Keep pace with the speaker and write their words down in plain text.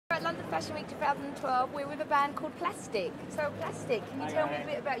at London Fashion Week 2012, we're with a band called Plastic. So Plastic, can you tell me a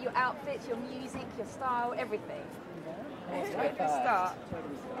bit about your outfits, your music, your style, everything? Where do we start?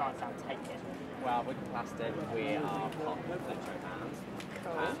 Well, with Plastic, we are pop electro band.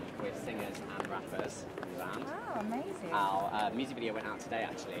 Cool. We're singers and rappers in the band. Oh, amazing. Our music video went out today,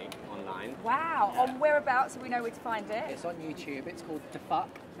 actually, online. Wow. On whereabouts, so we know where to find it? It's on YouTube. It's called DaFuq.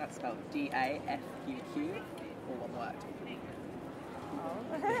 That's spelled D-A-F-U-Q. All one word.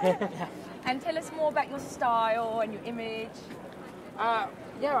 And tell us more about your style and your image.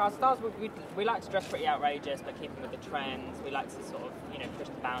 Yeah, our styles, we like to dress pretty outrageous, but keeping with the trends. We like to sort of, push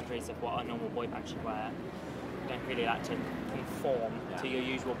the boundaries of what a normal boy band should wear. We don't really like to conform to your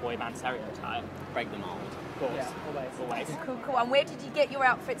usual boy band stereotype. Break the mold. Of course. Yeah, always. Cool, cool. And where did you get your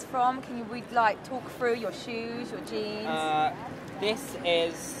outfits from? Can you talk through your shoes, your jeans? This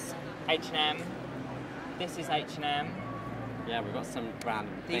is H&M. This is H&M. Yeah, we've got some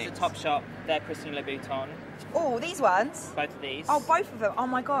random These things. are Topshop. They're Christian Louboutin. Oh, these ones? Both of these. Oh, both of them. Oh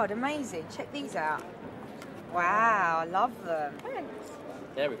my God, amazing. Check these out. Wow, I love them.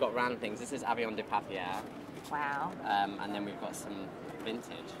 Yeah, we've got random things. This is Avion de Papier. Wow. And then we've got some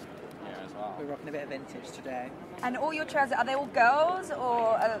vintage here as well. We're rocking a bit of vintage today. And all your trousers, are they all girls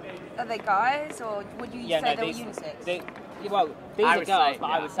or are they guys, or would you say they were unisex? These are girls, but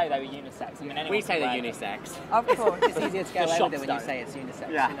I would say they were unisex. I mean, we say they're unisex. Of course. It's easier to get away with it when you don't. say it's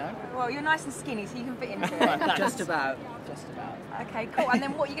unisex, Yeah. you know? Well, you're nice and skinny, so you can fit into it. Just about. Just about. Okay, cool. And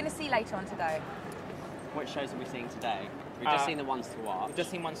then what are you going to see later on today? What shows are we seeing today? We've just seen the ones to watch. We've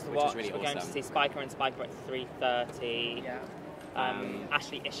just seen ones to which watch. Is really We're awesome. going to see Spiker and Spiker at 3:30. Yeah.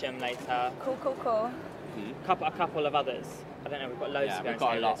 Ashley Isham later. Cool, cool, cool. A couple of others. I don't know. We've got loads to go we've and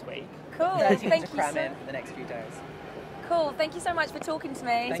got see a lot this week. Cool. 30 Thank to you cram so in for the next few days. Cool. Thank you so much for talking to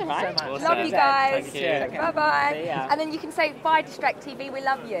me. Thank you so right. much. Awesome. Love you guys. Thank you. Bye bye. See ya. And then you can say bye, Distract TV. We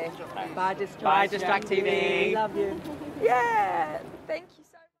love you. Bye, Distract. Bye, Distract TV. Love you. Yeah. Thank you.